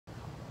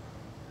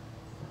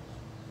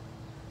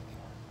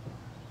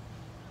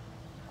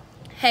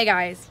Hey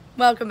guys,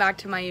 welcome back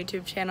to my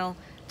YouTube channel.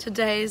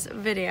 Today's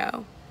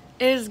video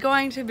is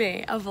going to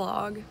be a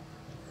vlog.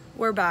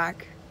 We're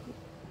back.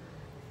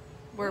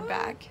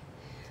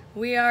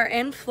 We are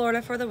in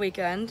Florida for the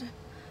weekend.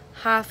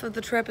 Half of the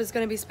trip is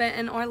going to be spent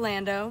in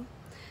Orlando,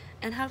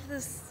 and half of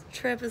this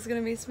trip is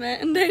going to be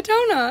spent in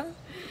Daytona.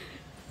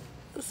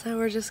 So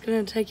we're just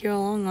going to take you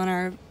along on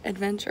our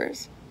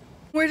adventures.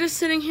 We're just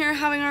sitting here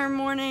having our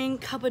morning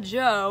cup of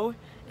joe,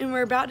 and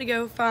we're about to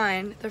go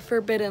find the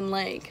Forbidden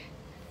Lake.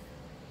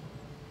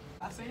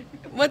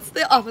 What's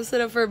the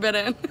opposite of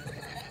forbidden?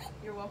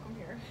 You're welcome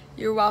here.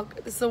 You're welcome.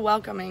 It's a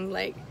welcoming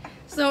lake.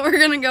 So we're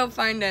gonna go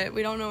find it.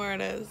 We don't know where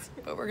it is,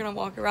 but we're gonna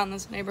walk around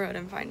this neighborhood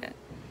and find it.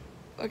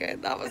 Okay,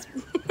 that was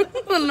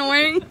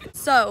annoying.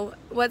 So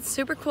what's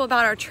super cool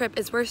about our trip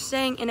is we're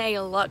staying in a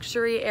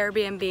luxury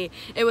Airbnb.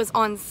 It was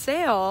on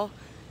sale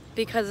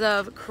because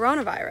of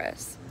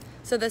coronavirus.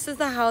 So this is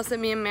the house that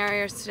me and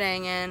Mary are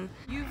staying in.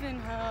 You've been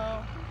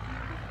hoe.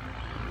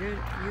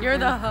 You're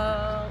the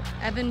hoe.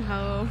 Evan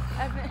Ho.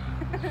 Evan.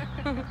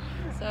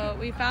 So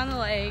we found the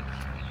lake.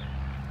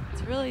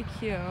 It's really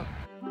cute.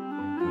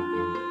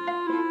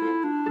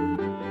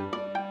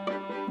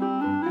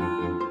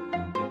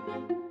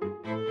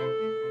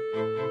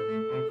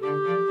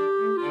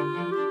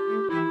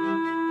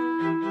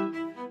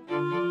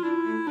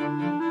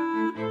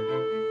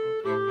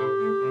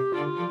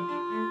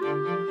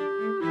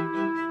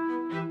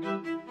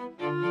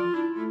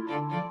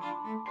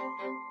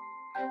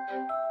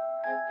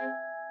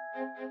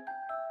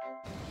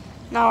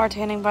 Now we're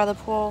tanning by the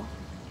pool.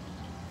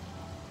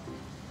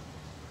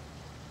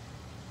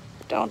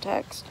 Don't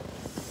text.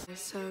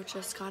 So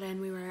just got in.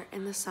 We were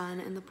in the sun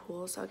in the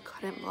pool, so I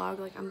couldn't vlog.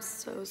 Like, I'm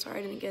so sorry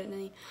I didn't get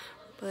any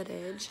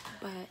footage.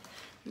 But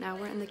now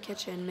we're in the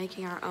kitchen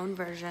making our own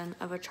version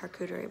of a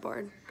charcuterie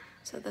board.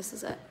 So this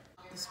is it.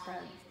 The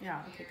spread.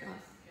 Yeah, okay, go.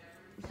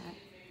 Okay.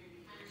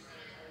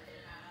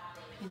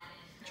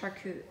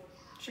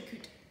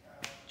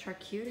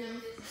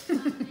 Charcuterie.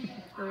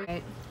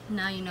 Right.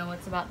 Now you know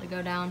what's about to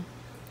go down.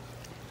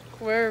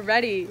 We're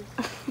ready.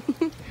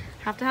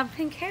 Have to have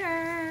pink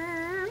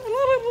hair.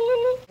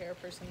 Hair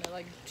person that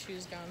like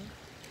chews gum.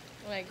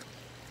 Like,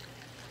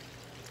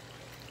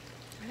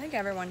 I think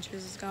everyone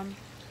chooses gum.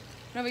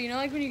 no, but you know,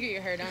 like when you get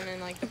your hair done and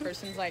like the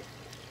person's like,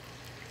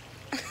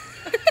 I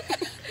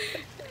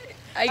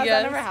has guess.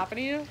 that never happened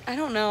to you? I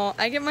don't know.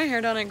 I get my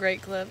hair done at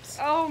Great Clips.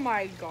 Oh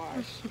my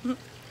gosh.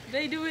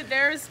 They do it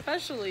there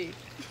especially.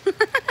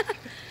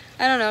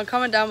 I don't know.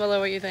 Comment down below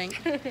what you think.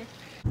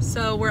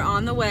 So we're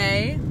on the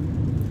way.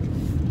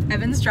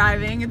 Evan's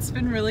driving. It's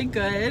been really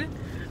good.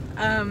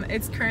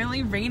 It's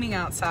currently raining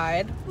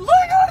outside. Look!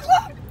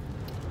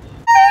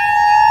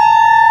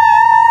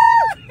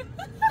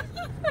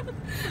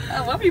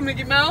 I love you,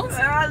 Mickey Mouse.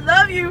 I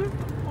love you.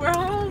 We're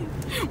home.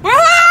 We're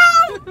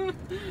home!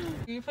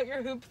 You put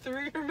your hoop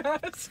through your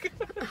mask.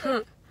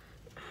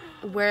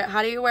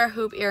 How do you wear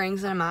hoop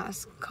earrings and a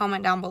mask?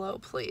 Comment down below,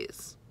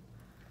 please.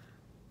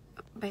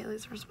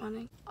 Bailey's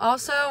responding.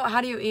 Also, how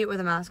do you eat with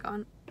a mask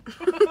on?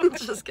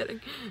 Just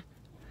kidding.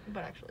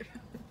 But actually.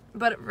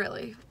 But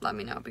really, let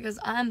me know, because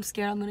I'm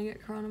scared I'm gonna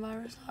get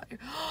coronavirus out here.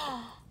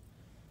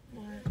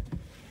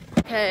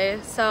 Okay,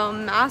 so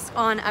mask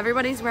on.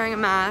 Everybody's wearing a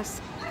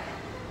mask.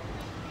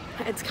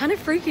 It's kind of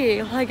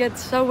freaky. Like,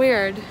 it's so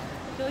weird. I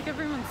feel like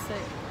everyone's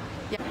sick.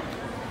 Yeah.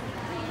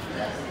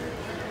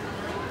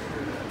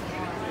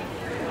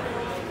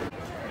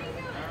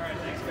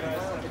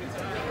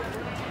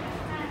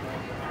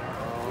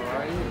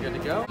 Good to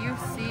go. You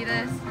see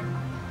this?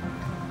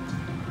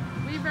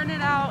 We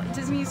rented out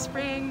Disney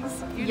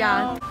Springs. You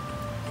Yeah.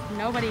 know.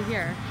 Nobody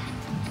here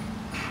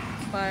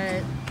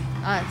but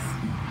us.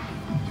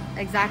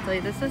 Exactly.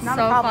 This is Not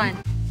a so problem.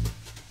 fun.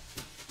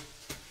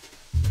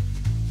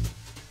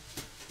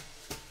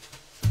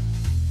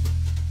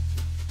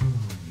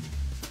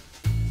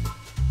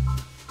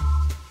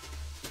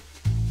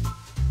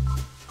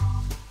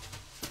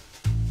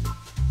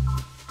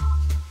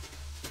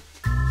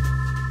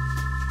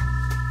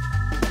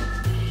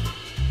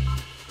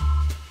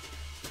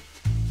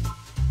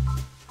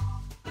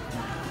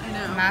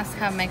 Masks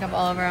have makeup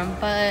all over them,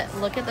 but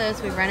look at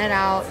this. We rented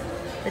out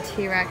the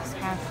T-Rex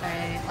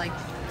Cafe. Like,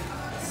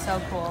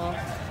 so cool.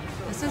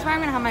 This is where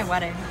I'm gonna have my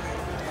wedding.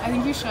 I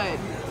think you should.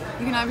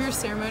 You can have your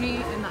ceremony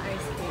in the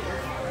ice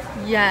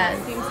cave. Yes.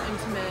 It seems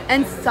intimate.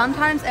 And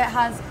sometimes it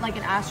has like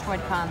an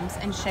asteroid comes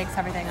and shakes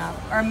everything up,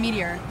 or a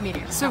meteor.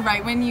 So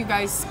right when you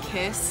guys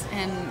kiss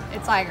and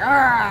It's like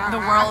the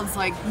world's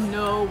like,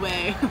 no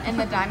way. and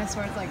the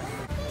dinosaurs like.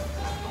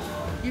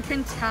 You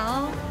can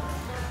tell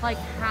like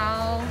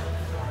how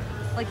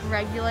like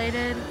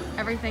regulated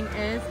everything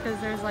is because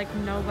there's like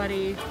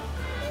nobody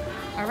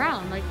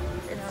around. Like,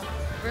 it's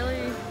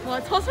really, well,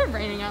 it's also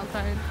raining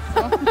outside,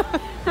 so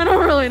I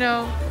don't really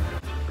know.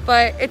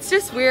 But it's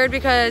just weird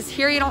because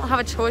here you don't have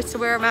a choice to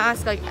wear a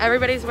mask. Like,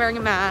 everybody's wearing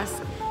a mask,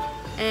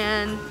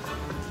 and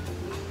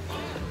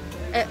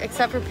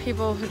except for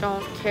people who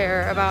don't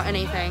care about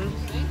anything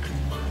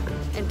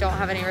and don't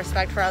have any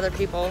respect for other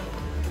people.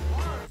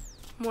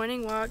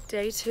 Morning walk,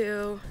 day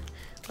 2.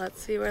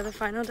 Let's see where the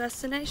final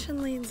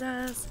destination leads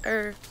us,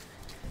 or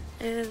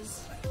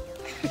is.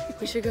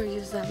 We should go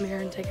use that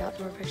mirror and take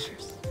outdoor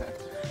pictures.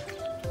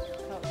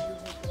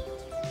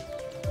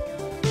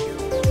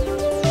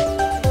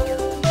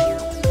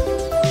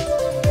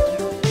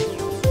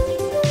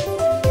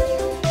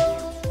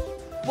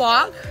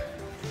 Walk,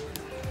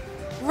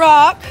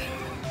 rock,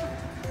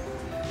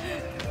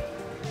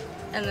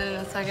 and then in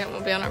a second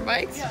we'll be on our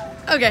bikes. Yeah.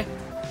 Okay,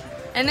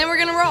 and then we're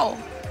gonna roll.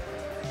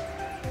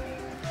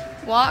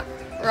 Walk,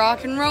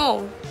 rock, and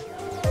roll.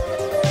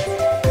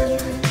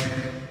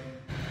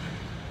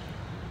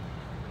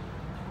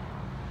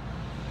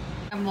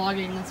 I'm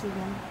vlogging this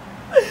weekend.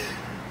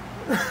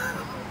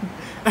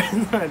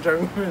 I'm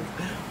joking with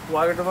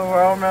Welcome to the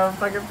World, man.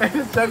 Fucking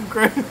famous Doug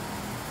Cruise.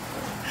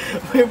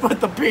 We put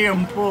the pee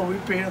in the pool. We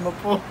pee in the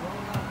pool.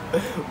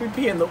 We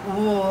pee in the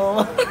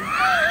pool.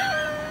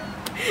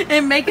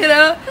 And make it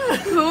a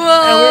pool.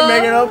 And we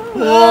make it a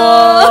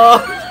pool.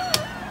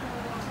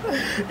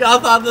 Y'all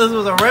thought this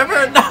was a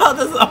river? No,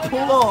 this is a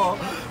pool.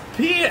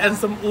 Pee and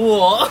some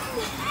wool.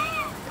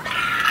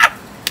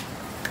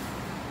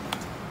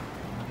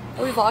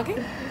 Are we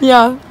vlogging?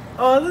 Yeah.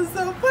 Oh, this is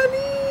so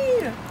funny.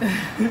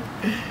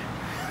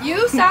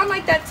 You sound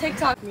like that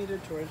TikTok. Meet a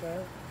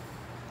Georgia.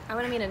 I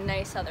want to meet a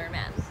nice Southern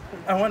man.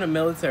 I want a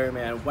military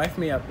man. Wife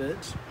me up,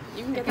 bitch.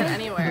 You can get that We're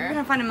anywhere.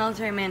 gonna find a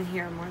military man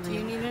here more than. Do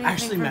you need anything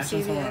Actually, from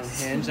matching someone on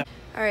CVS? Hinge.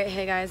 Alright,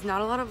 hey guys,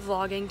 not a lot of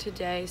vlogging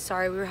today.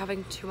 Sorry, we were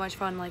having too much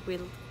fun. Like, we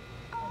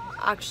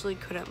actually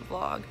couldn't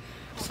vlog.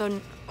 So,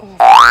 dang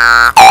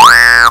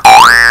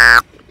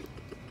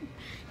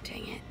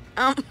it.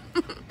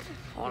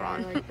 Hold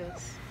on. Like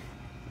this.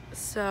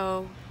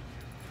 So,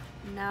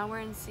 now we're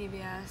in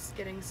CVS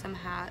getting some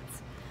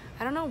hats.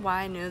 I don't know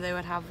why I knew they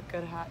would have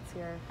good hats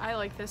here. I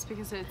like this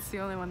because it's the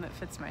only one that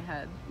fits my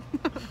head.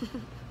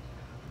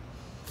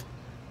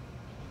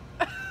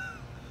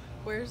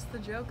 Where's the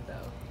joke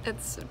though?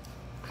 It's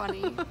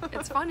funny.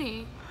 It's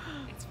funny.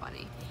 It's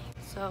funny.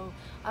 So,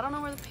 I don't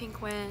know where the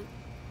pink went.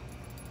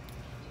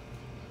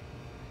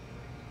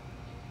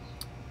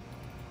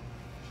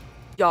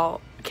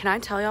 Y'all, can I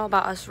tell y'all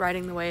about us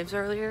riding the waves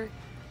earlier?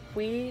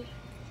 We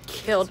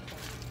killed.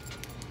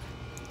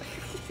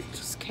 It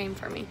just came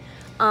for me.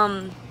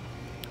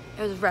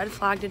 It was Red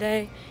Flag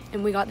today,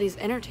 and we got these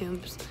inner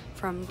tubes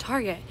from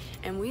Target,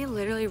 and we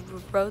literally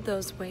rode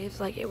those waves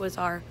like it was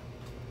our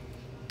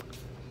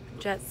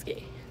jet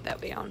ski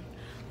that we own.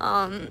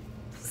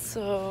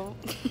 So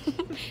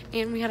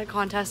and we had a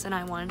contest and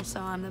I won, so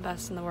I'm the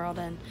best in the world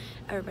and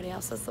everybody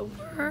else is the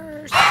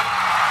worst. So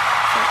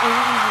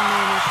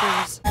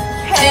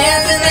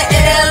Hands in the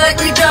air like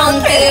we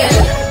don't care.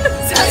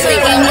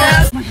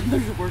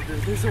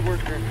 There's a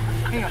worker.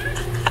 Hang on.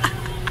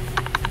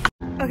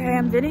 Okay,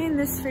 I'm videoing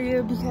this for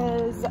you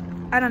because,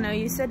 I don't know,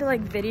 you said to like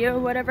video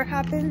whatever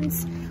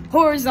happens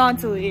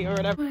horizontally or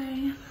whatever.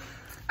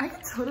 I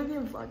could totally be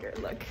a vlogger,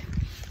 look.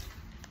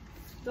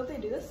 Don't they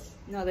do this?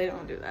 No, they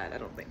don't do that, I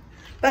don't think.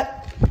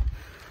 But,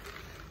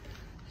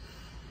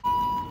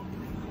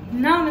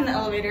 now I'm in the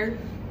elevator.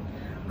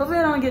 Hopefully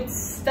I don't get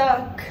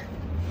stuck.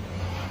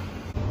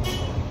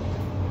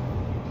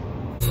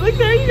 Look,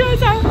 there you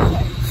guys are.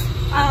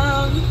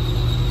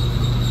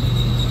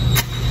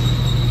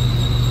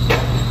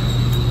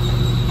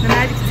 The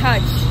magic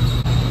touch.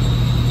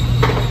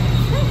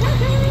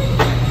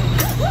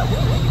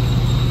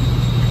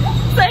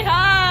 Say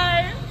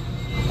hi!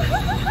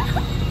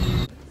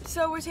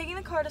 So we're taking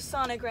the car to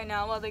Sonic right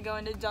now while they go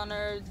into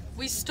Dollar.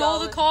 we stole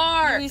the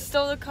car. We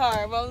stole the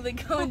car while they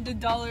go into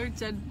Dollar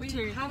General.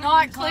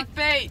 Not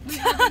clickbait. We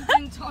haven't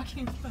been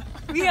talking about.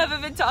 We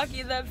haven't been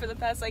talking to them for the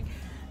past like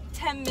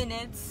 10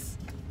 minutes.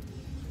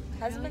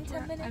 Has it been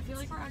 10 minutes? I feel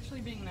like we're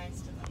actually being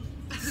nice to them.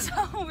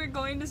 So we're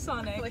going to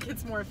Sonic. Like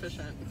it's more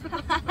efficient.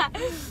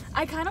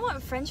 I kind of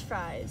want French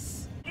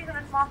fries. These are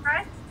the small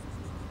fries.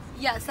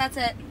 Yes, that's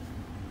it.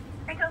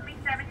 Take Kobe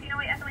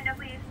 1708 at the window,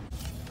 please.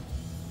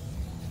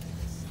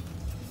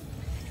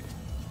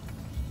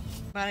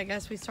 But I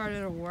guess we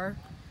started a war.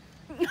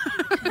 We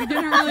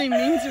didn't really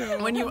mean to.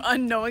 When you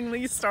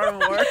unknowingly start a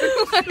war.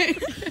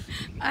 Like,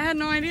 I had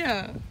no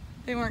idea.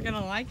 They weren't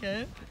gonna like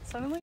it.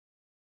 Suddenly.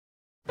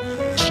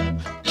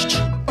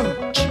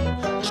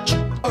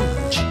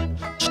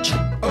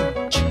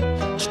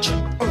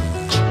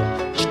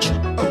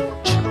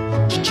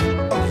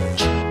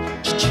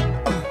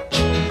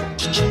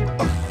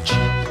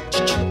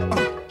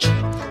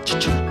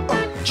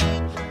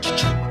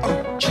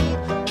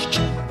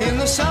 In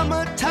the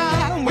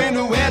summertime, when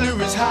the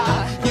weather is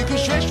high, you can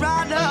stretch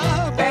right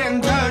up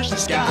and touch the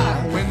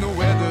sky. When the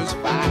weather's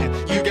fine,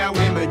 you got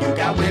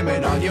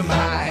women on your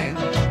mind.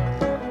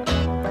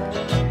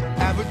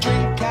 Have a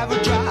drink, have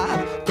a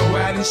drive, go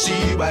out and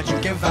see what you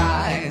can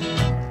find.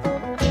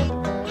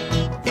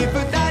 If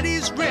a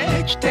daddy's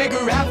rich, take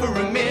her out for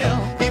a meal.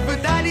 If a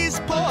daddy's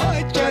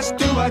poor, just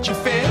do what you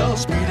feel.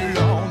 Speed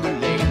along the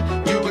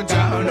lane, you go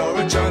down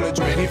or a turn of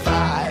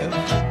 25.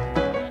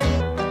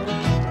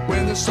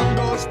 When the sun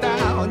goes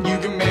down, you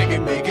can make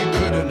it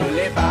good and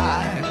live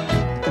by.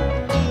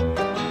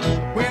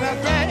 When I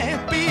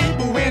grab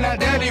people, when I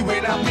dirty,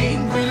 when I I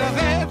mean. We love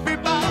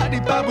everybody,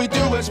 but we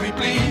do as we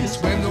please.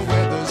 When the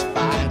weather's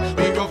fine,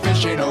 we go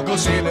fishing or go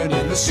sailing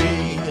in the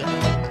sea.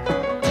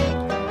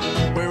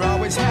 We're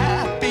always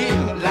happy,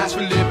 life's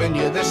for living,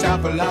 yeah, that's our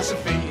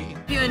philosophy.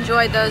 If you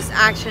enjoyed those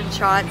action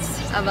shots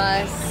of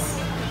us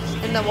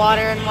in the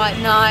water and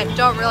whatnot,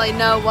 don't really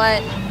know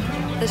what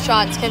the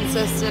shots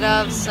consisted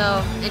of,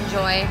 so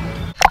enjoy.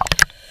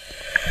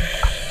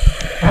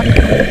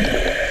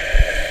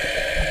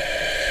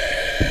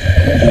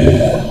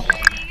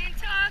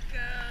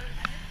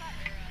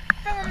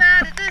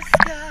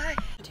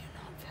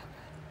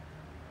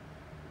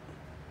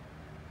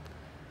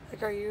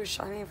 Like, are you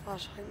shining a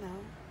flashlight now?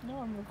 No,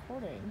 I'm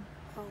recording.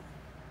 Oh.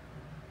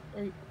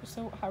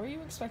 So how are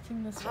you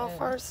expecting this to How end?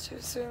 far is too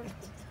soon?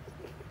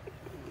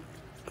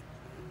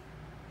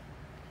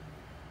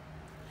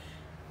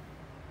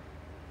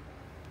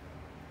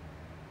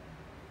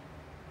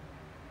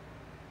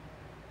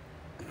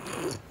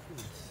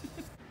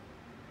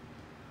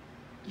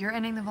 You're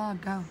ending the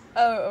vlog, go.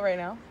 Oh, right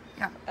now?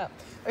 Yeah. Oh,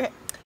 okay.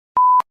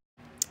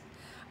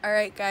 All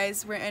right,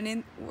 guys,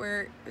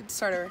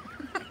 start over.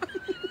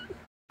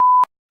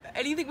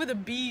 Anything with a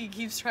B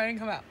keeps trying to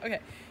come out. Okay.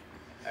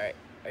 All right.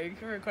 Are you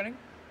recording?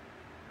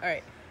 All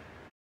right.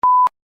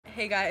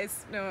 Hey,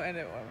 guys. No, end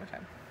it one more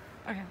time.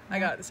 Okay. I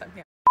got it this time.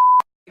 Yeah.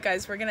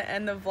 Guys, we're gonna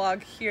end the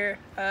vlog here.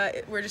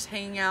 We're just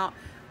hanging out,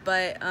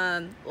 but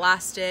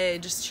last day,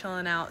 just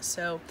chilling out.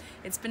 So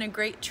it's been a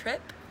great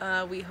trip.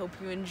 We hope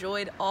you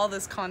enjoyed all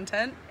this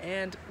content,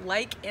 and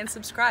like and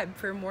subscribe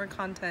for more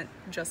content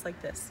just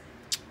like this.